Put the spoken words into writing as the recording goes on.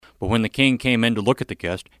But when the king came in to look at the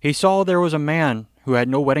guest, he saw there was a man who had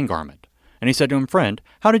no wedding garment. And he said to him, "Friend,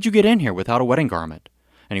 how did you get in here without a wedding garment?"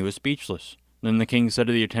 And he was speechless. Then the king said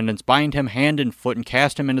to the attendants, "Bind him hand and foot and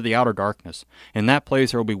cast him into the outer darkness. In that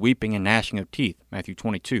place there will be weeping and gnashing of teeth." Matthew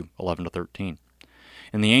 22:11-13.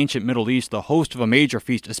 In the ancient Middle East, the host of a major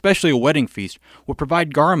feast, especially a wedding feast, would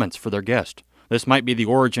provide garments for their guest. This might be the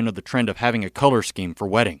origin of the trend of having a color scheme for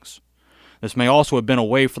weddings. This may also have been a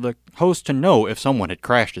way for the host to know if someone had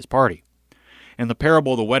crashed his party. In the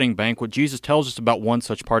parable of the wedding banquet, Jesus tells us about one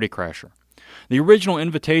such party crasher. The original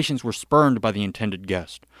invitations were spurned by the intended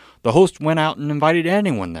guest. The host went out and invited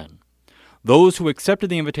anyone then. Those who accepted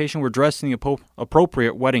the invitation were dressed in the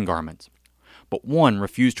appropriate wedding garments. But one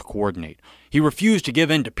refused to coordinate. He refused to give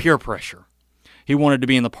in to peer pressure. He wanted to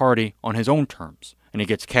be in the party on his own terms, and he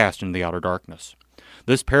gets cast into the outer darkness.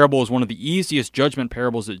 This parable is one of the easiest judgment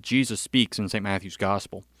parables that Jesus speaks in St. Matthew's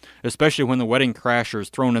Gospel, especially when the wedding crasher is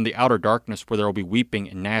thrown in the outer darkness where there will be weeping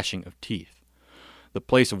and gnashing of teeth. The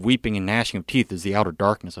place of weeping and gnashing of teeth is the outer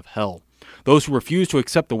darkness of hell. Those who refuse to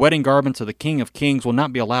accept the wedding garments of the King of Kings will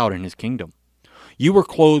not be allowed in his kingdom. You were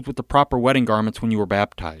clothed with the proper wedding garments when you were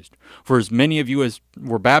baptized. For as many of you as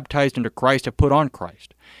were baptized into Christ have put on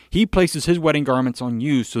Christ. He places his wedding garments on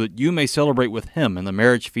you so that you may celebrate with him in the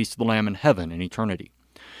marriage feast of the Lamb in heaven in eternity.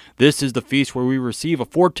 This is the feast where we receive a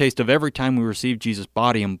foretaste of every time we receive Jesus'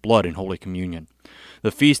 body and blood in Holy Communion.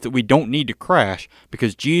 The feast that we don't need to crash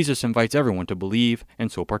because Jesus invites everyone to believe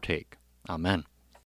and so partake. Amen.